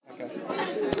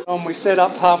We set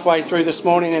up halfway through this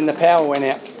morning and the power went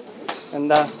out.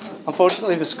 And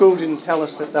unfortunately the school didn't tell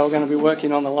us that they were going to be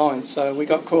working on the lines, so we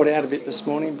got caught out a bit this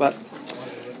morning. But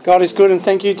God is good, and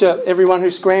thank you to everyone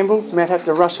who scrambled. Matt had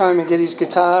to rush home and get his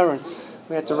guitar, and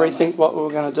we had to rethink what we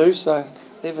were going to do, so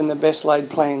even the best laid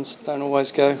plans don't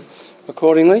always go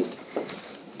accordingly.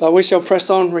 But we shall press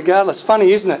on regardless.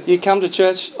 Funny, isn't it? You come to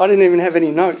church, I didn't even have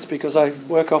any notes because I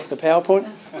work off the PowerPoint.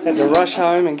 Had to rush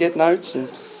home and get notes, and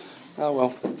oh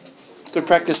well. Good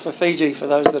practice for Fiji for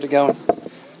those that are going.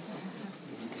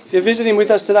 If you're visiting with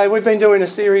us today, we've been doing a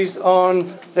series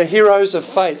on the heroes of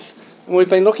faith. And we've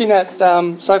been looking at,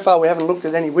 so far we haven't looked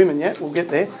at any women yet, we'll get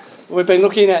there. We've been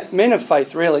looking at men of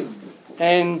faith, really.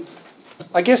 And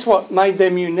I guess what made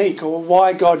them unique, or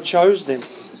why God chose them.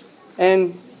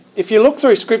 And if you look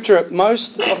through Scripture at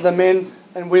most of the men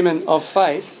and women of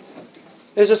faith,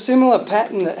 there's a similar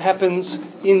pattern that happens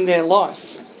in their life.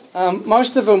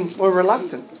 Most of them were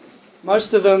reluctant.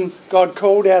 Most of them God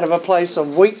called out of a place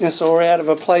of weakness or out of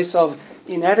a place of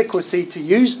inadequacy to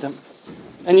use them.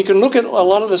 And you can look at a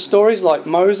lot of the stories like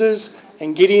Moses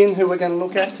and Gideon, who we're going to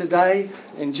look at today,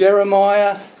 and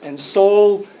Jeremiah and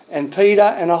Saul and Peter,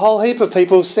 and a whole heap of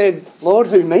people said, Lord,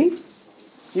 who, me?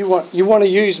 You want to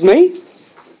use me?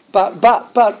 But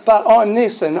I'm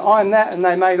this and I'm that, and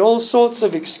they made all sorts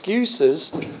of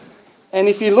excuses. And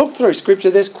if you look through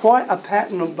Scripture, there's quite a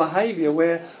pattern of behaviour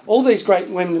where all these great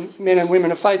men and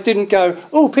women of faith didn't go,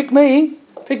 oh, pick me.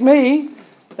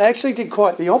 They actually did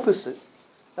quite the opposite.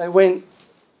 They went,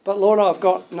 but Lord, I've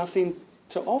got nothing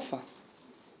to offer.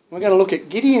 We're going to look at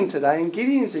Gideon today, and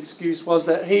Gideon's excuse was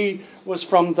that he was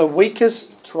from the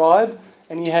weakest tribe,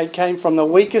 and he came from the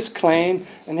weakest clan,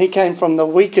 and he came from the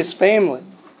weakest family.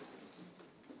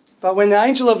 But when the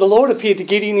angel of the Lord appeared to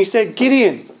Gideon, he said,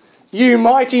 Gideon, you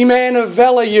mighty man of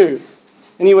valour, you.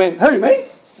 And he went, who, me?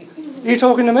 Are you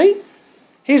talking to me?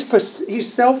 His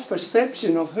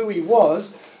self-perception of who he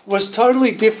was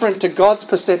totally different to God's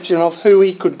perception of who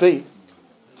he could be.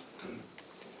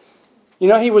 You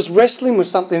know, he was wrestling with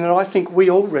something that I think we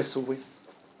all wrestle with.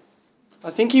 I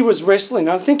think he was wrestling.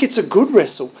 I think it's a good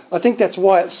wrestle. I think that's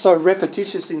why it's so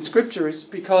repetitious in Scripture, is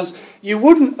because you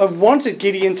wouldn't have wanted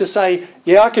Gideon to say,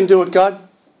 yeah, I can do it, God.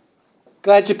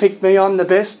 Glad you picked me, I'm the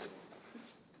best.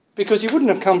 Because he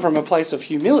wouldn't have come from a place of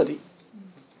humility.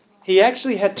 He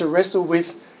actually had to wrestle with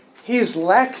his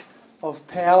lack of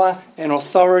power and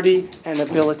authority and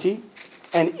ability.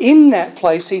 And in that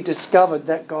place, he discovered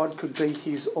that God could be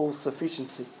his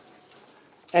all-sufficiency.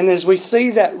 And as we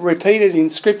see that repeated in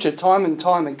Scripture time and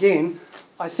time again,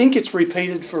 I think it's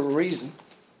repeated for a reason.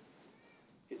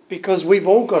 Because we've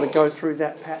all got to go through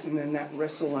that pattern and that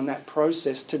wrestle and that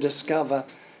process to discover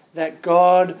that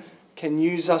God can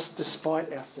use us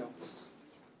despite ourselves.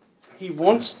 He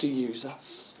wants to use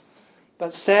us.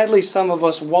 But sadly, some of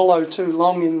us wallow too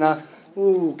long in the,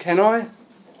 ooh, can I?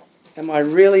 Am I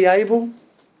really able?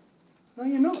 No,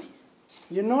 you're not.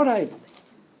 You're not able.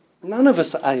 None of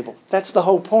us are able. That's the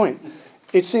whole point.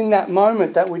 It's in that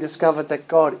moment that we discover that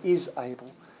God is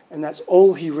able. And that's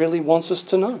all he really wants us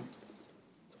to know.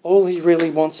 All he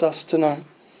really wants us to know.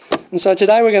 And so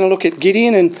today we're going to look at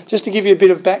Gideon. And just to give you a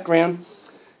bit of background,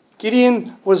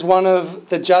 Gideon was one of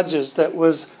the judges that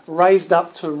was raised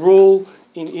up to rule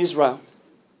in Israel.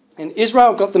 And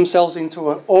Israel got themselves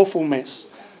into an awful mess.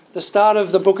 The start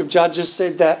of the book of Judges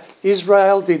said that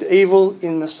Israel did evil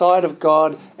in the sight of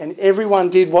God, and everyone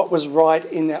did what was right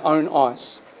in their own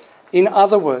eyes. In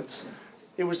other words,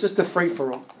 it was just a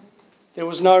free-for-all. There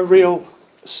was no real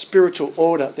spiritual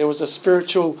order. There was a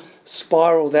spiritual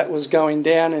spiral that was going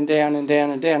down and down and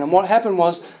down and down. And what happened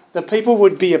was the people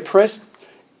would be oppressed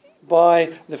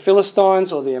by the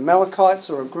Philistines or the Amalekites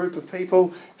or a group of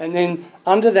people, and then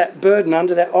under that burden,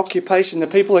 under that occupation, the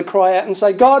people would cry out and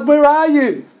say, God, where are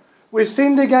you? We've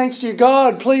sinned against you.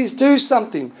 God, please do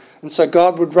something. And so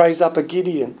God would raise up a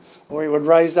Gideon, or he would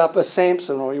raise up a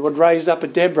Samson, or he would raise up a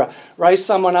Deborah, raise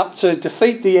someone up to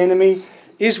defeat the enemy.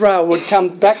 Israel would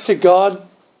come back to God,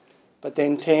 but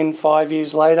then 5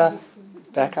 years later,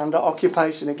 back under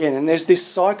occupation again. And there's this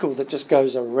cycle that just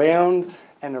goes around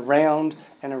and around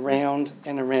and around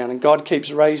and around. And God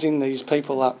keeps raising these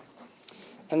people up.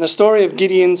 And the story of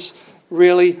Gideon's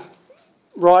really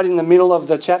right in the middle of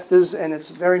the chapters, and it's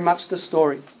very much the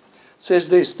story. It says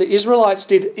this, the Israelites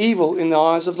did evil in the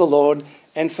eyes of the Lord,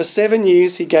 and for 7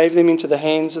 years he gave them into the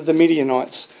hands of the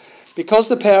Midianites. Because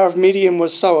the power of Midian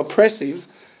was so oppressive,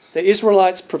 the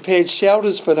Israelites prepared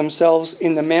shelters for themselves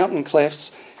in the mountain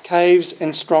clefts, caves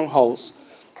and strongholds.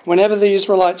 Whenever the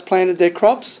Israelites planted their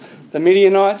crops, the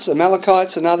Midianites,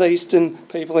 Amalekites and other eastern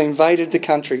people invaded the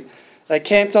country. They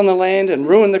camped on the land and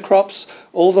ruined the crops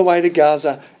all the way to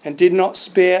Gaza and did not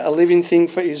spare a living thing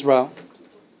for Israel,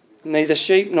 neither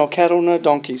sheep nor cattle nor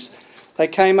donkeys. They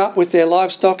came up with their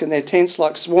livestock and their tents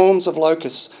like swarms of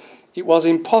locusts. It was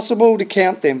impossible to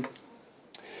count them.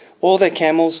 Or their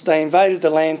camels, they invaded the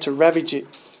land to ravage it.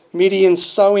 Midian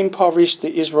so impoverished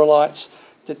the Israelites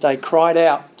that they cried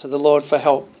out to the Lord for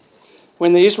help.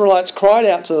 When the Israelites cried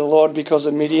out to the Lord because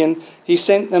of Midian, he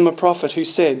sent them a prophet who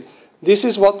said, "This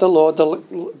is what the Lord,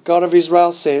 the God of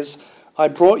Israel, says. I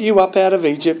brought you up out of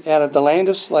Egypt, out of the land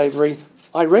of slavery.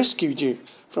 I rescued you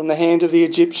from the hand of the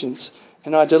Egyptians,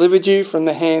 and I delivered you from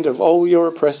the hand of all your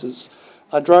oppressors.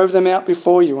 I drove them out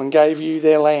before you and gave you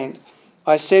their land.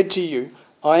 I said to you,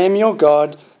 I am your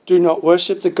God. Do not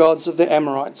worship the gods of the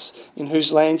Amorites, in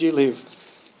whose land you live.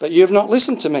 But you have not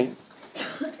listened to me."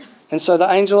 And so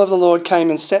the angel of the Lord came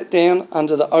and sat down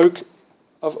under the oak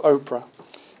of Oprah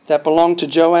that belonged to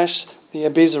Joash the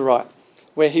Abiezrite,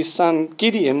 where his son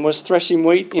Gideon was threshing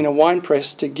wheat in a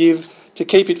winepress to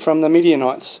keep it from the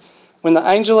Midianites. When the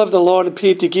angel of the Lord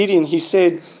appeared to Gideon, he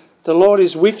said, "The Lord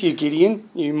is with you, Gideon,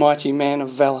 you mighty man of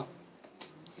valour."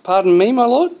 "Pardon me, my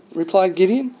Lord," replied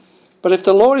Gideon, "but if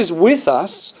the Lord is with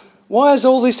us, why has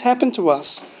all this happened to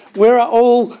us? Where are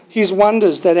all his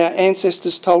wonders that our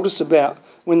ancestors told us about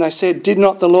when they said, 'Did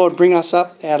not the Lord bring us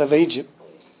up out of Egypt?'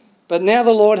 But now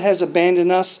the Lord has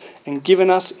abandoned us and given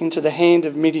us into the hand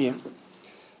of Midian."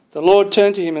 The Lord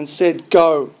turned to him and said,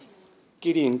 "Go,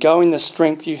 Gideon, go in the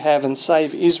strength you have and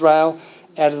save Israel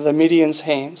out of the Midian's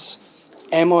hands.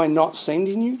 Am I not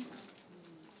sending you?"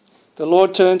 The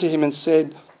Lord turned to him and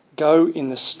said, "Go in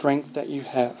the strength that you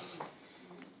have."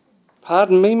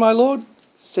 "Pardon me, my Lord,"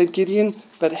 said Gideon,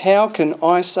 "but how can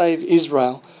I save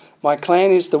Israel? My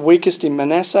clan is the weakest in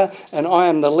Manasseh, and I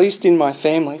am the least in my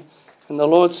family." And the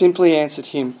Lord simply answered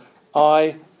him,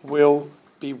 "I will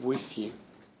be with you.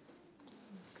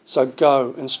 So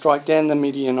go and strike down the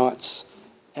Midianites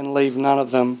and leave none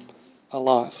of them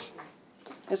alive."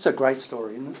 It's a great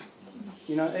story, isn't it?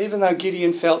 You know, even though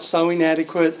Gideon felt so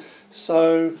inadequate,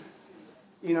 so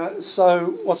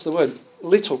what's the word?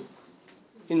 Little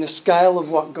in the scale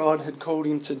of what God had called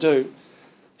him to do.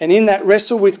 And in that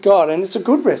wrestle with God, and it's a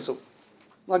good wrestle.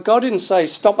 Like, God didn't say,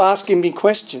 "Stop asking me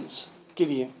questions,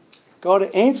 Gideon." God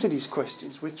answered his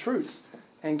questions with truth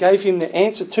and gave him the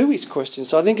answer to his questions.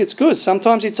 So I think it's good.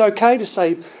 Sometimes it's okay to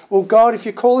say, "Well, God, if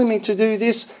you're calling me to do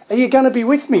this, are you going to be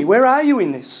with me? Where are you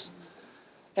in this?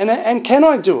 And can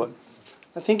I do it?"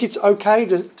 I think it's okay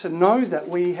to know that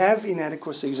we have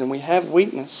inadequacies and we have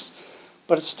weakness,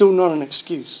 but it's still not an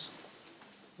excuse.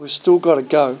 We've still got to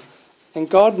go. And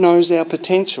God knows our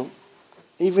potential,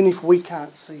 even if we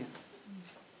can't see it.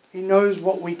 He knows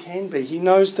what we can be. He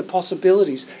knows the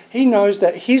possibilities. He knows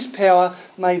that his power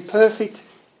made perfect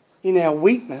in our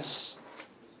weakness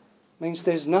means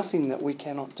there's nothing that we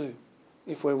cannot do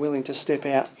if we're willing to step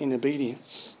out in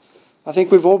obedience. I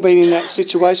think we've all been in that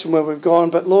situation where we've gone,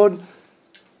 "But Lord,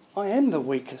 I am the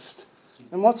weakest.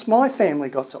 And what's my family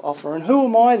got to offer? And who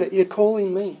am I that you're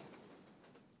calling me?"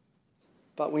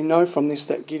 But we know from this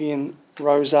that Gideon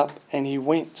rose up and he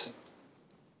went.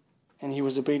 And he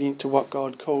was obedient to what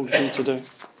God called him to do.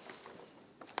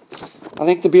 I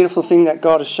think the beautiful thing that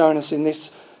God has shown us in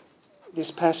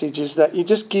this passage is that you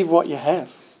just give what you have.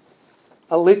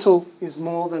 A little is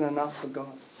more than enough for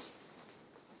God.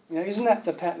 You know, isn't that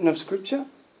the pattern of Scripture?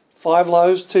 5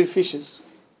 loaves, 2 fishes.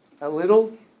 A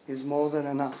little is more than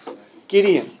enough.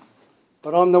 Gideon,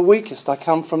 "But I'm the weakest. I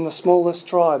come from the smallest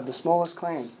tribe, the smallest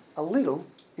clan." A little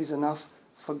is enough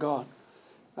for God.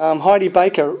 Heidi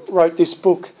Baker wrote this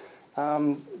book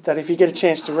that if you get a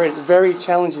chance to read, it's very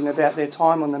challenging about their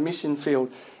time on the mission field.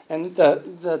 And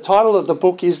the title of the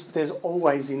book is "There's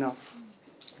Always Enough."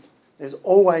 There's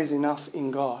always enough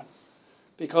in God.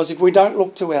 Because if we don't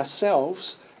look to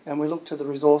ourselves and we look to the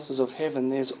resources of heaven,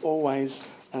 there's always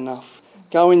enough.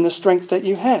 Go in the strength that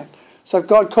you have. So if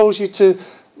God calls you to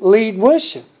lead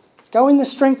worship, go in the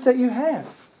strength that you have.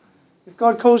 If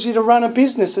God calls you to run a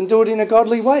business and do it in a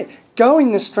godly way, go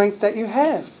in the strength that you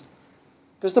have.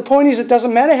 Because the point is, it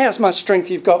doesn't matter how much strength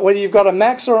you've got, whether you've got a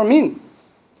max or a min,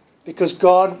 because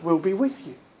God will be with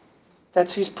you.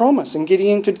 That's his promise, and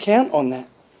Gideon could count on that.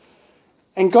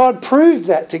 And God proved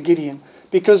that to Gideon,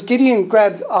 because Gideon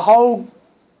grabbed a whole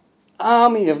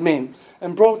army of men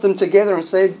and brought them together and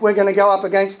said, "We're going to go up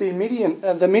against the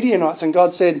Midianites." And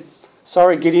God said,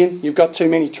 "Sorry, Gideon, you've got too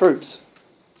many troops."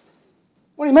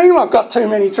 "What do you mean I've got too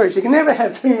many troops? You can never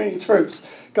have too many troops."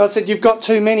 God said, "You've got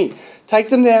too many. Take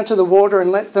them down to the water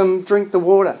and let them drink the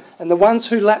water. And the ones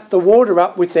who lap the water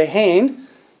up with their hand,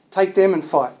 take them and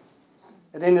fight."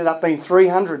 It ended up being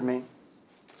 300 men.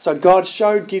 So God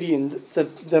showed Gideon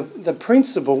the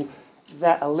principle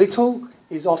that a little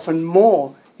is often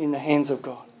more in the hands of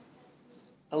God.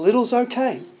 A little's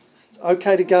okay. It's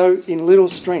okay to go in little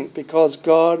strength because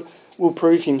God will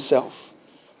prove himself.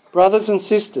 Brothers and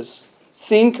sisters,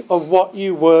 think of what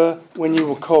you were when you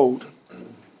were called.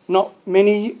 Not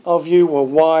many of you were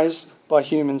wise by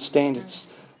human standards.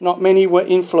 Not many were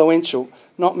influential.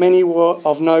 Not many were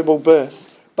of noble birth.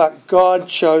 But God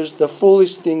chose the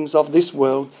foolish things of this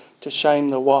world to shame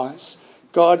the wise.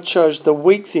 God chose the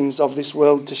weak things of this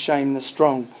world to shame the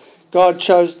strong. God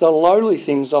chose the lowly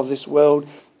things of this world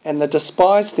and the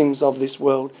despised things of this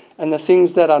world and the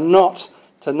things that are not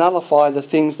to nullify the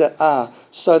things that are,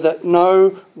 so that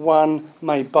no one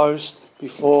may boast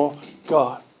before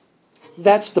God.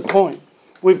 That's the point.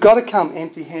 We've got to come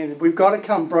empty-handed. We've got to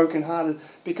come broken-hearted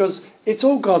because it's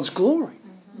all God's glory.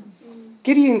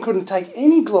 Gideon couldn't take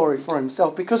any glory for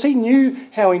himself because he knew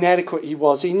how inadequate he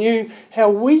was. He knew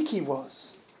how weak he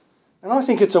was. And I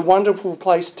think it's a wonderful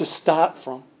place to start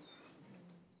from.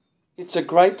 It's a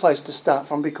great place to start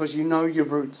from because you know your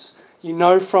roots. You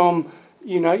know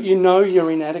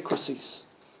your inadequacies.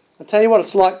 I'll tell you what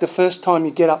it's like the first time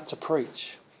you get up to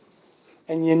preach.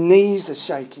 And your knees are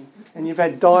shaking, and you've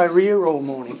had diarrhea all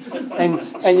morning,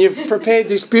 and you've prepared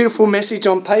this beautiful message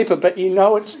on paper, but you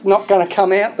know it's not going to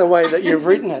come out the way that you've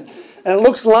written it. And it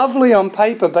looks lovely on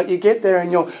paper, but you get there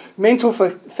and your mental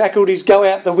faculties go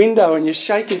out the window and you're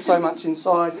shaking so much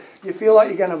inside, you feel like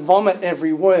you're going to vomit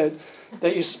every word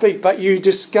that you speak. But you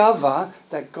discover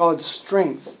that God's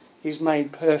strength is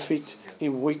made perfect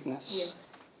in weakness. Yes.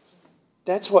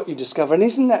 That's what you discover. And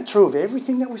isn't that true of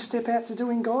everything that we step out to do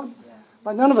in God?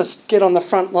 Like none of us get on the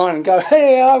front line and go,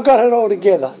 hey, I've got it all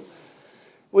together.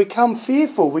 We come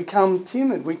fearful, we come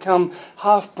timid, we come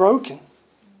half broken.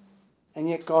 And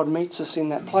yet God meets us in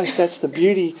that place. That's the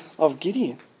beauty of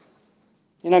Gideon.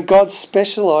 You know, God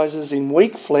specialises in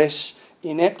weak flesh,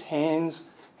 inept hands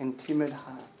and timid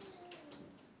hearts.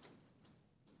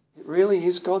 It really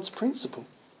is God's principle.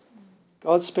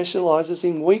 God specialises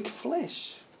in weak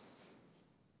flesh.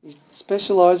 He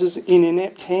specialises in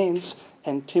inept hands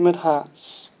and timid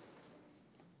hearts.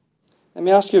 Let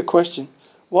me ask you a question.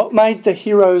 What made the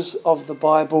heroes of the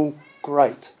Bible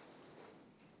great?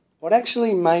 What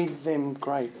actually made them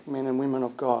great men and women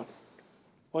of God?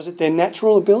 Was it their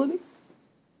natural ability?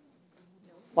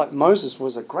 Like Moses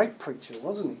was a great preacher,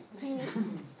 wasn't he?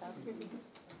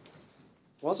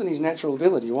 Wasn't his natural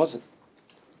ability, was it?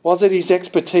 Was it his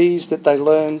expertise that they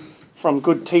learned from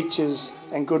good teachers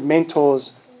and good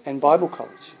mentors and Bible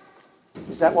college?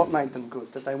 Is that what made them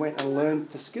good? That they went and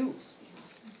learned the skills?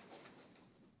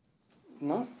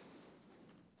 No,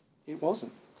 it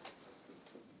wasn't.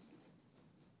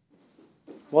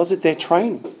 Was it their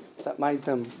training that made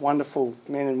them wonderful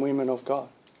men and women of God?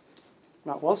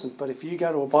 No, it wasn't. But if you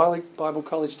go to a Bible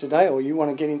college today or you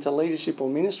want to get into leadership or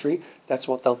ministry, that's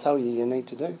what they'll tell you need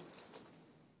to do.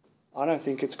 I don't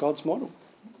think it's God's model.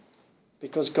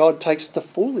 Because God takes the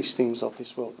foolish things of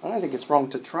this world. I don't think it's wrong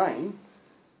to train.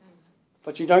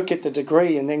 But you don't get the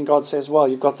degree and then God says, well,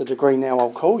 you've got the degree, now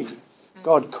I'll call you.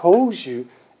 God calls you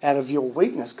out of your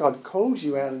weakness. God calls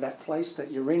you out of that place that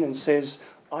you're in and says,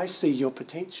 I see your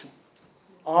potential.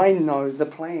 I know the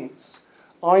plans.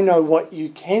 I know what you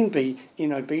can be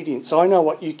in obedience. I know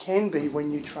what you can be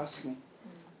when you trust me.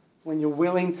 When you're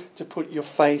willing to put your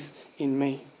faith in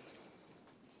me.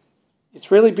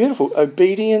 It's really beautiful.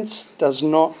 Obedience does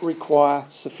not require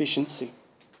sufficiency.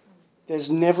 There's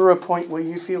never a point where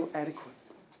you feel adequate.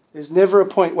 There's never a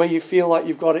point where you feel like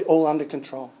you've got it all under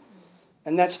control.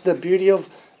 And that's the beauty of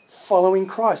following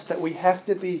Christ, that we have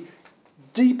to be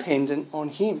dependent on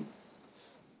him.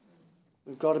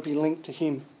 We've got to be linked to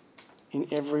him in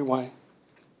every way.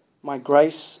 My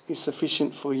grace is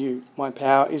sufficient for you. My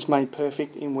power is made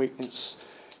perfect in weakness.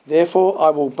 Therefore I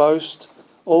will boast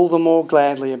all the more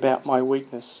gladly about my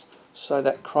weakness, so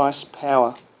that Christ's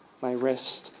power may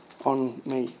rest on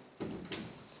me.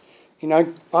 You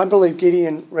know, I believe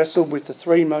Gideon wrestled with the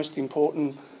three most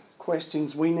important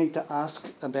questions we need to ask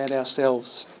about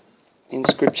ourselves in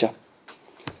Scripture.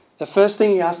 The first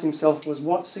thing he asked himself was,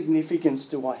 what significance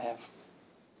do I have?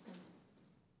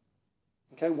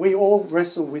 Okay, we all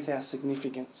wrestle with our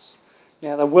significance.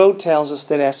 Now, the world tells us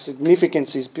that our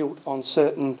significance is built on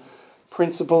certain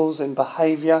principles and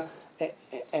behaviour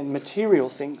and material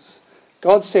things.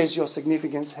 God says your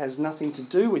significance has nothing to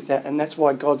do with that, and that's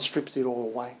why God strips it all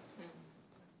away.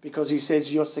 Because he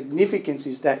says your significance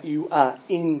is that you are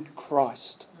in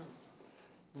Christ.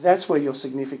 That's where your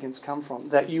significance comes from,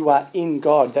 that you are in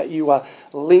God, that you are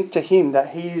linked to him, that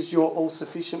he is your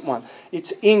all-sufficient one.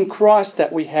 It's in Christ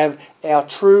that we have our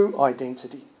true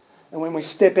identity. And when we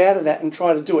step out of that and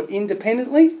try to do it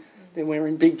independently, then we're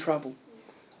in big trouble.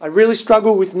 I really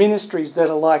struggle with ministries that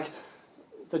are like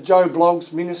the Joe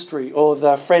Bloggs ministry or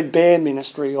the Fred Bear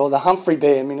ministry or the Humphrey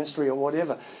Bear ministry or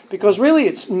whatever. Because really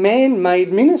it's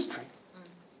man-made ministry.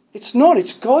 It's not.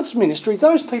 It's God's ministry.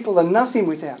 Those people are nothing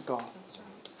without God.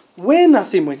 We're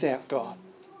nothing without God.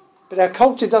 But our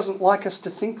culture doesn't like us to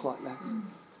think like that.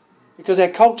 Because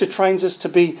our culture trains us to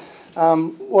be,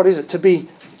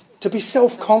 to be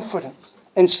self-confident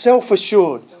and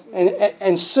self-assured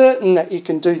and certain that you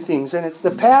can do things. And it's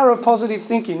the power of positive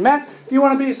thinking. Matt, if you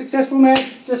want to be a successful man,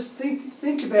 just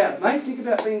think about it, mate. Think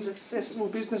about being a successful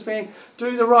businessman.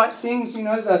 Do the right things. You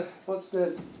know, what's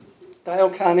the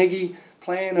Dale Carnegie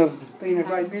plan of being a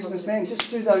great businessman? Just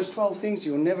do those 12 things.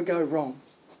 You'll never go wrong.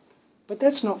 But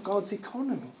that's not God's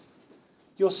economy.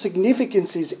 Your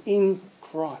significance is in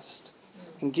Christ.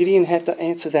 And Gideon had to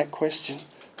answer that question.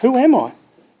 Who am I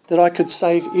that I could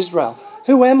save Israel?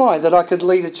 Who am I that I could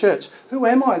lead a church? Who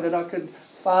am I that I could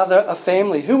father a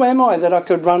family? Who am I that I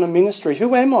could run a ministry?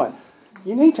 Who am I?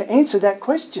 You need to answer that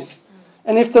question.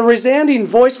 And if the resounding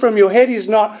voice from your head is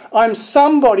not, I'm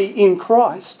somebody in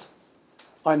Christ,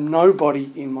 I'm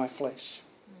nobody in my flesh.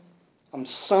 I'm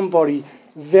somebody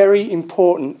very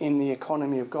important in the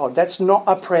economy of God. That's not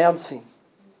a proud thing.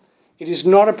 It is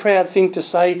not a proud thing to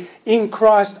say, in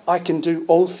Christ I can do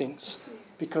all things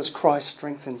because Christ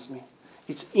strengthens me.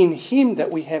 It's in Him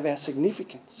that we have our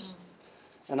significance.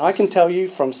 And I can tell you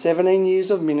from 17 years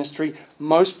of ministry,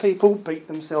 most people beat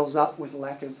themselves up with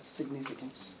lack of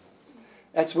significance.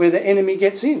 That's where the enemy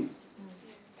gets in.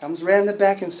 Comes around the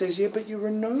back and says, yeah, but you're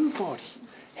a nobody.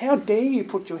 How dare you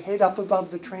put your head up above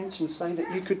the trench and say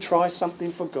that you could try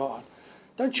something for God?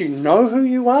 Don't you know who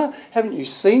you are? Haven't you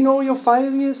seen all your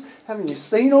failures? Haven't you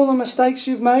seen all the mistakes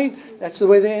you've made? That's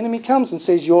where the enemy comes and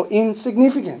says you're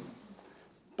insignificant.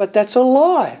 But that's a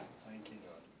lie.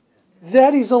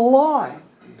 That is a lie.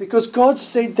 Because God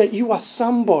said that you are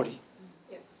somebody.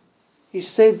 He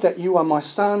said that you are my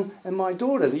son and my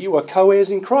daughter, that you are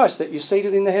co-heirs in Christ, that you're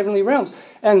seated in the heavenly realms.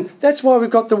 And that's why we've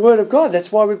got the Word of God.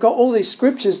 That's why we've got all these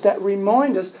scriptures that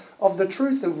remind us of the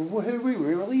truth of who we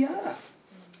really are.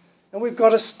 And we've got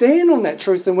to stand on that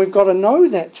truth and we've got to know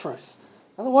that truth.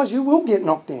 Otherwise you will get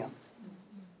knocked down.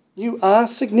 You are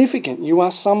significant. You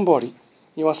are somebody.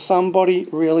 You are somebody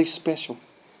really special.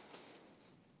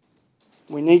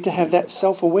 We need to have that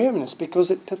self-awareness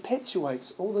because it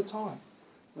perpetuates all the time.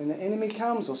 When the enemy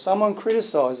comes or someone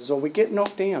criticises or we get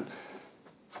knocked down.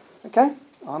 Okay,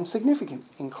 I'm significant.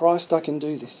 In Christ I can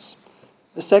do this.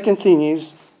 The second thing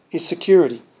is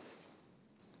security.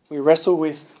 We wrestle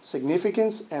with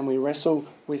significance and we wrestle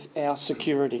with our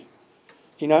security.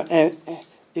 You know, and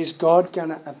is God going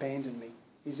to abandon me?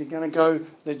 Is He going to go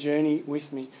the journey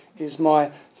with me? Is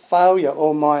my failure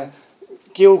or my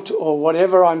guilt or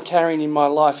whatever I'm carrying in my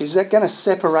life, is that going to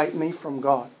separate me from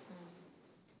God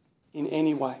in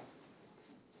any way?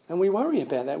 And we worry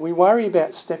about that. We worry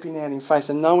about stepping out in faith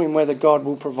and knowing whether God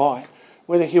will provide,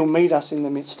 whether He'll meet us in the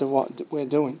midst of what we're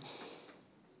doing.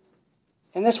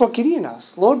 And that's what Gideon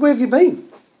asked. Lord, where have you been?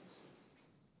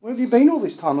 Where have you been all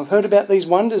this time? I've heard about these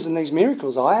wonders and these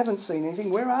miracles. I haven't seen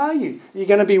anything. Where are you? Are you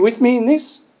going to be with me in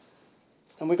this?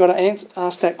 And we've got to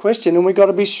ask that question, and we've got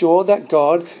to be sure that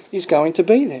God is going to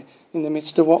be there in the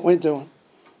midst of what we're doing.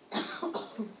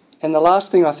 And the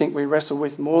last thing I think we wrestle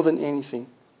with more than anything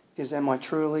is, am I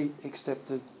truly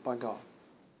accepted by God?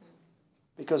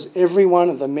 Because every one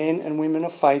of the men and women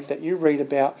of faith that you read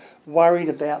about worried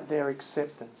about their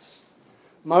acceptance.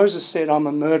 Moses said, I'm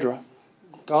a murderer.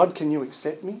 God, can you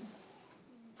accept me?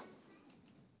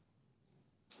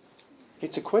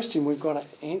 It's a question we've got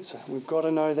to answer. We've got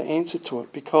to know the answer to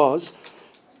it, because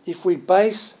if we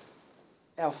base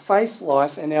our faith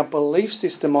life and our belief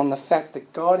system on the fact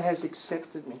that God has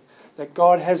accepted me, that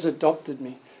God has adopted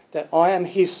me, that I am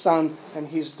His son and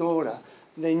His daughter,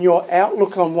 then your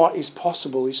outlook on what is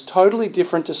possible is totally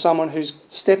different to someone who's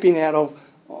stepping out of,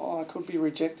 I could be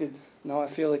rejected. No,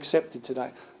 I feel accepted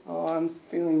today. I'm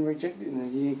feeling rejected.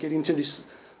 And you get into this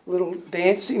little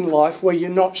dance in life where you're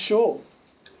not sure.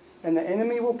 And the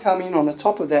enemy will come in on the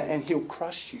top of that and he'll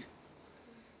crush you.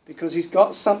 Because he's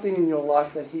got something in your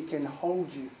life that he can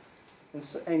hold you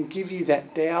and give you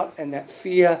that doubt and that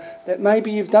fear that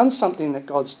maybe you've done something that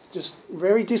God's just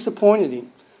very disappointed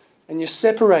in. And you're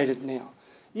separated now.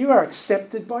 You are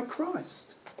accepted by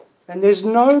Christ. And there's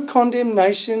no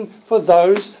condemnation for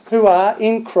those who are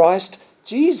in Christ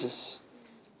Jesus.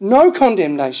 No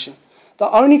condemnation. The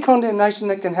only condemnation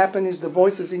that can happen is the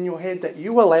voices in your head that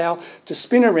you allow to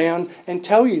spin around and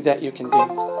tell you that you're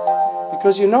condemned.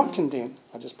 Because you're not condemned.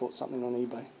 I just bought something on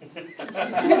eBay.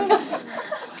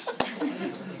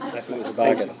 If it was a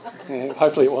bargain. Yeah,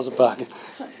 hopefully it was a bargain.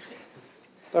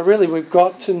 But really, we've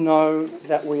got to know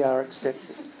that we are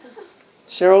accepted.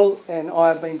 Cheryl and I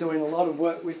have been doing a lot of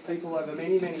work with people over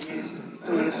many, many years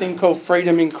doing a thing called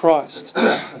Freedom in Christ.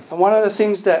 And one of the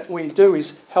things that we do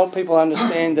is help people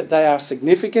understand that they are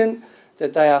significant,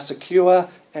 that they are secure,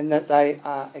 and that they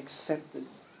are accepted.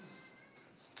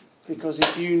 Because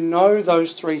if you know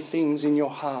those three things in your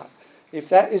heart, if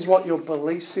that is what your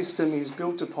belief system is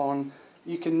built upon,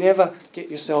 you can never get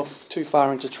yourself too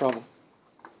far into trouble.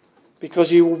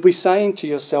 Because you will be saying to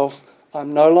yourself,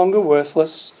 I'm no longer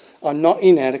worthless, I'm not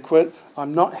inadequate,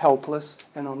 I'm not helpless,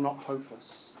 and I'm not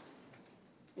hopeless.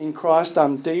 In Christ,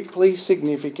 I'm deeply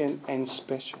significant and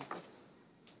special.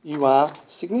 You are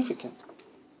significant.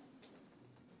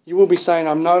 You will be saying,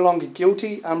 I'm no longer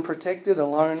guilty, unprotected,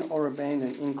 alone, or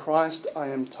abandoned. In Christ, I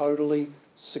am totally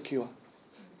secure.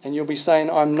 And you'll be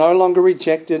saying, I'm no longer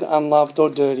rejected, unloved,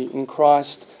 or dirty. In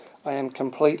Christ, I am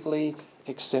completely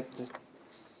accepted.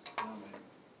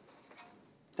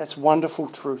 That's wonderful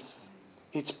truth.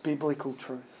 It's biblical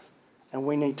truth. And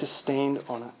we need to stand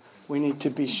on it. We need to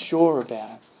be sure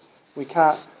about it. We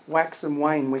can't wax and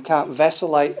wane. We can't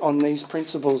vacillate on these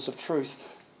principles of truth.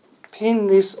 Pin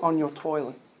this on your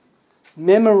toilet.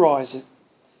 Memorise it.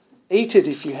 Eat it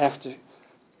if you have to.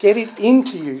 Get it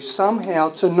into you somehow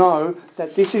to know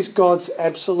that this is God's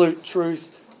absolute truth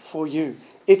for you.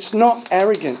 It's not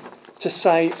arrogant to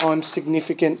say I'm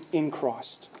significant in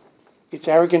Christ. It's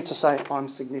arrogant to say I'm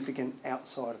significant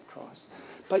outside of Christ.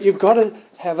 But you've got to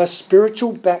have a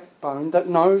spiritual backbone that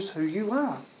knows who you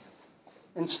are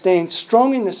and stand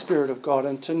strong in the Spirit of God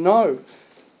and to know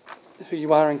who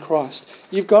you are in Christ.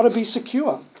 You've got to be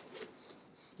secure.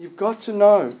 You've got to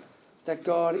know that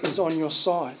God is on your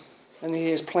side and He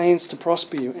has plans to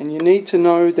prosper you, and you need to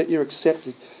know that you're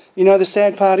accepted. You know, the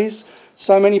sad part is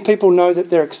so many people know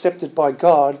that they're accepted by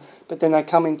God, but then they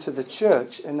come into the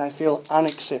church and they feel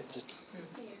unaccepted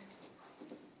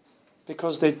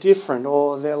because they're different,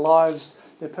 or their lives,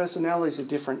 their personalities are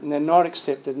different, and they're not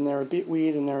accepted, and they're a bit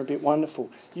weird and they're a bit wonderful.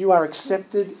 You are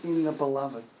accepted in the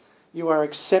beloved. You are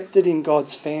accepted in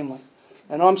God's family.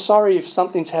 And I'm sorry if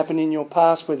something's happened in your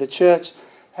past where the church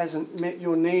hasn't met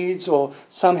your needs or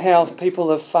somehow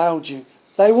people have failed you.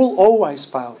 They will always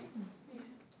fail you.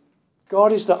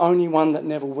 God is the only one that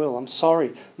never will. I'm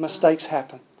sorry. Mistakes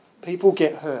happen. People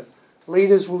get hurt.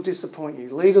 Leaders will disappoint you.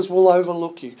 Leaders will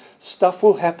overlook you. Stuff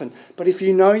will happen. But if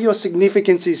you know your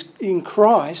significance is in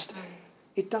Christ,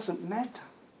 it doesn't matter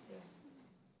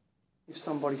if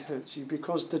somebody hurts you,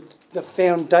 because the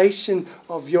foundation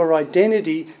of your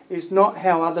identity is not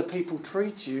how other people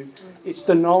treat you. It's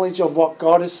the knowledge of what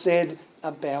God has said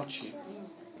about you.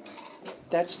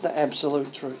 That's the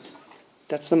absolute truth.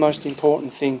 That's the most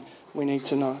important thing we need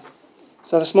to know.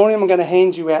 So this morning I'm going to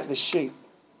hand you out this sheet.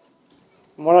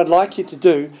 And what I'd like you to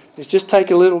do is just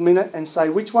take a little minute and say,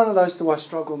 which one of those do I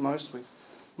struggle most with?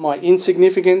 My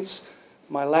insignificance,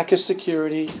 my lack of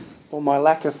security, or my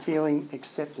lack of feeling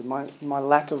accepted, my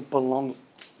lack of belonging.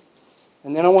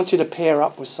 And then I want you to pair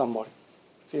up with somebody.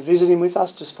 If you're visiting with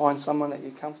us, just find someone that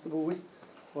you're comfortable with.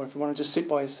 Or if you want to just sit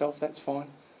by yourself, that's fine.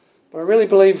 But I really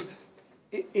believe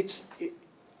it's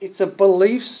a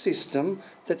belief system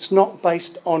that's not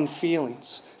based on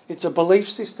feelings. It's a belief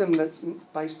system that's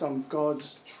based on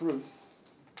God's truth.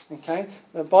 Okay?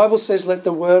 The Bible says, let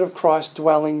the word of Christ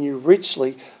dwell in you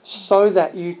richly so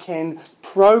that you can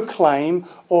proclaim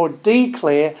or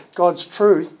declare God's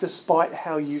truth despite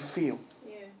how you feel.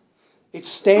 Yeah. It's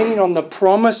standing on the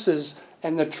promises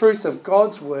and the truth of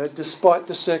God's word despite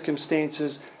the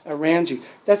circumstances around you.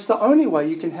 That's the only way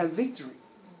you can have victory.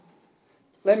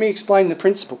 Let me explain the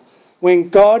principle. When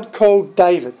God called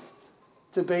David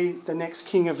to be the next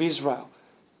king of Israel,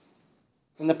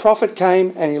 and the prophet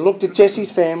came and he looked at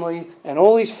Jesse's family and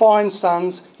all his fine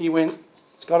sons. He went,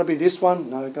 it's got to be this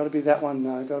one. No, it's got to be that one.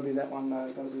 No, it's got to be that one. No,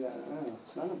 it's got to be that one. Oh,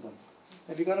 it's none of them.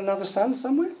 Have you got another son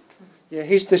somewhere? Yeah,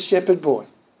 he's the shepherd boy,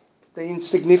 the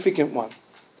insignificant one,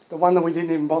 the one that we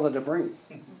didn't even bother to bring.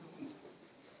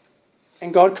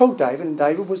 And God called David, and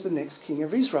David was the next king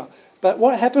of Israel. But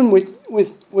what happened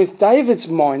with David's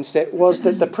mindset was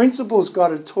that the principles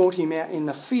God had taught him out in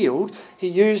the field, he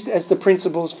used as the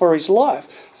principles for his life.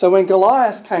 So when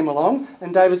Goliath came along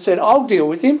and David said, I'll deal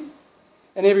with him,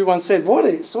 and everyone said,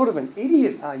 what sort of an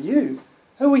idiot are you?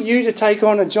 Who are you to take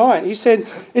on a giant? He said,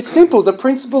 it's simple. The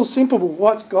principle's simple.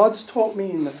 What God's taught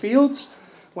me in the fields,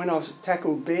 when I've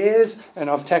tackled bears and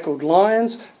I've tackled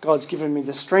lions, God's given me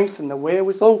the strength and the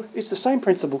wherewithal. It's the same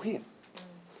principle here.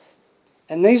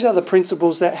 And these are the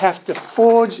principles that have to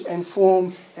forge and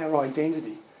form our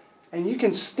identity. And you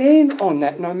can stand on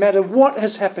that no matter what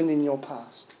has happened in your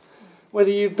past. whether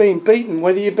you've been beaten,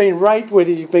 whether you've been raped,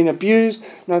 whether you've been abused,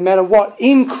 no matter what,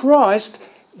 in Christ,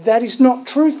 that is not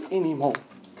truth anymore.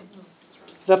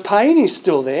 The pain is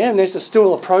still there, and there's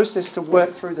still a process to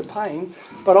work through the pain.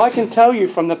 But I can tell you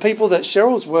from the people that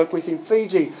Cheryl's worked with in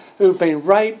Fiji who've been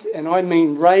raped, and I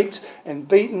mean raped and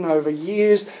beaten over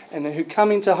years, and who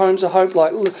come into Homes of Hope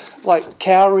like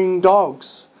cowering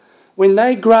dogs. When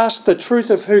they grasp the truth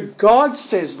of who God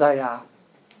says they are,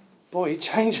 boy, it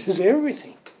changes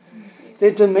everything.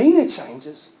 Their demeanour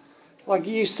changes. Like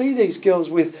you see these girls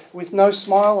with no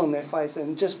smile on their face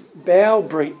and just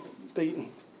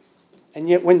beaten. And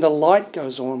yet when the light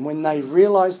goes on, when they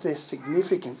realise their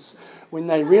significance, when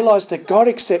they realise that God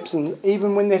accepts them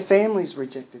even when their families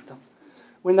rejected them,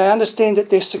 when they understand that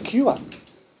they're secure,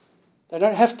 they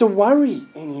don't have to worry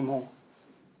anymore,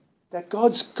 that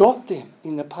God's got them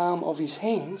in the palm of his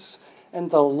hands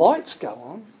and the lights go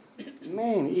on,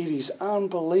 man, it is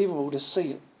unbelievable to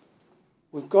see it.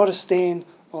 We've got to stand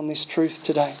on this truth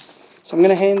today. So I'm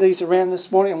going to hand these around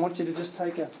this morning. I want you to just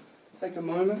take a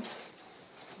moment.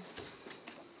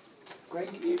 Greg,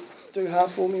 can you do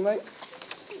half for me, mate?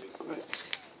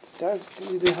 Daz, can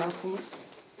you do half for me?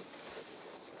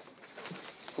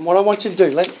 And what I want you to do,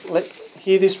 let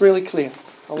hear this really clear.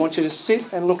 I want you to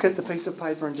sit and look at the piece of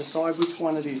paper and decide which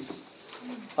one it is.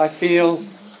 I feel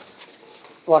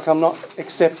like I'm not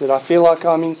accepted. I feel like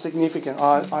I'm insignificant.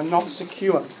 I'm not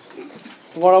secure.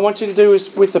 What I want you to do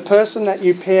is, with the person that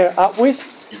you pair up with,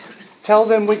 tell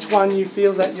them which one you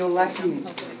feel that you're lacking.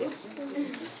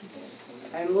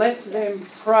 And let them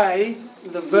pray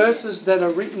the verses that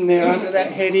are written there under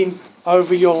that heading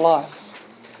over your life.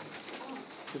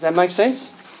 Does that make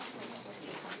sense?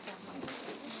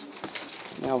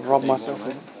 Now I've robbed myself of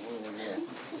it.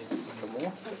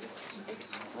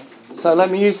 So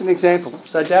let me use an example.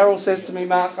 So Daryl says to me,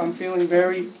 Mark, I'm feeling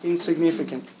very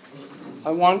insignificant. I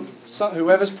want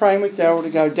whoever's praying with Daryl to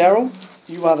go, Daryl,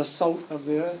 you are the salt of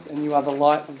the earth and you are the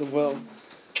light of the world.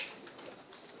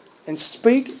 And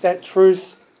speak that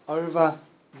truth over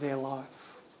their life.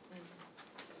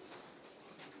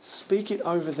 Speak it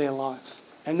over their life.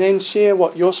 And then share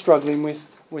what you're struggling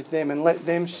with them and let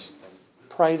them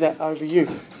pray that over you.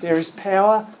 There is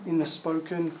power in the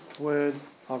spoken word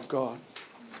of God.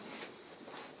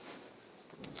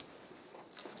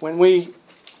 When we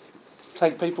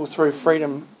take people through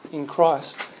freedom in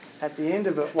Christ, at the end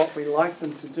of it, what we like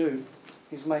them to do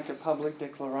is make a public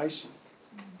declaration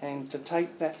and to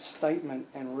take that statement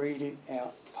and read it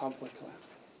out publicly.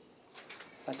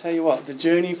 I tell you what, the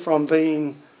journey from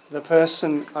being the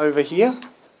person over here,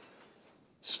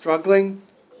 struggling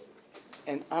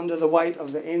and under the weight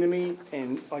of the enemy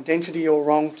and identity all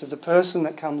wrong, to the person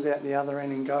that comes out the other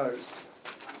end and goes,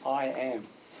 I am.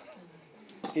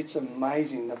 It's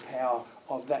amazing the power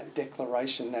of that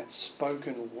declaration, that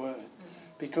spoken word.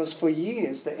 Because for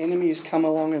years the enemy has come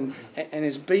along and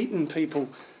has beaten people,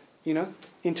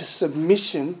 into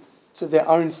submission to their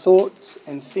own thoughts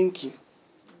and thinking.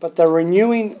 But the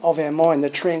renewing of our mind, the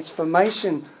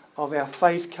transformation of our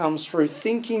faith comes through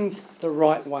thinking the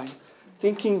right way,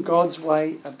 thinking God's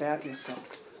way about yourself.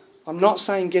 I'm not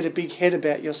saying get a big head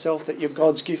about yourself that you're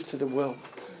God's gift to the world.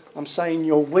 I'm saying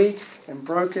you're weak and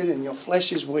broken and your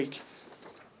flesh is weak.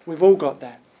 We've all got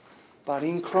that. But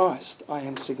in Christ, I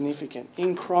am significant.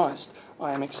 In Christ,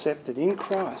 I am accepted. In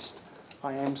Christ,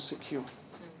 I am secure.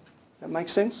 Does that make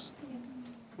sense?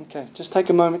 Okay, just take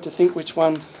a moment to think which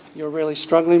one you're really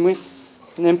struggling with.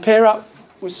 And then pair up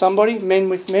with somebody, men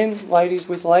with men, ladies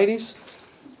with ladies.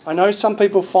 I know some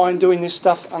people find doing this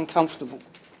stuff uncomfortable.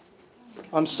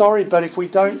 I'm sorry, but if we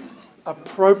don't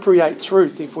appropriate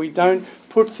truth, if we don't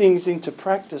put things into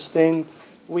practice, then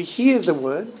we hear the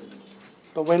word,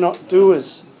 but we're not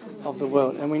doers of the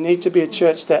word. And we need to be a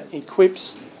church that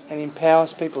equips and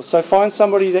empowers people. So find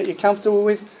somebody that you're comfortable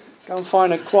with. Go and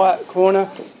find a quiet corner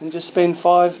and just spend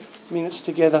 5 minutes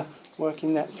together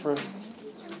working that through.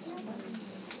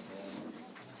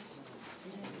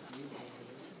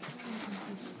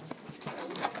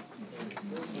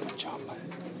 Good job, mate.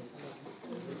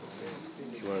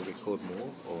 Do you want to record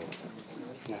more? Or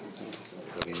No.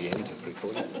 that'll be the end of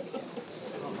recording?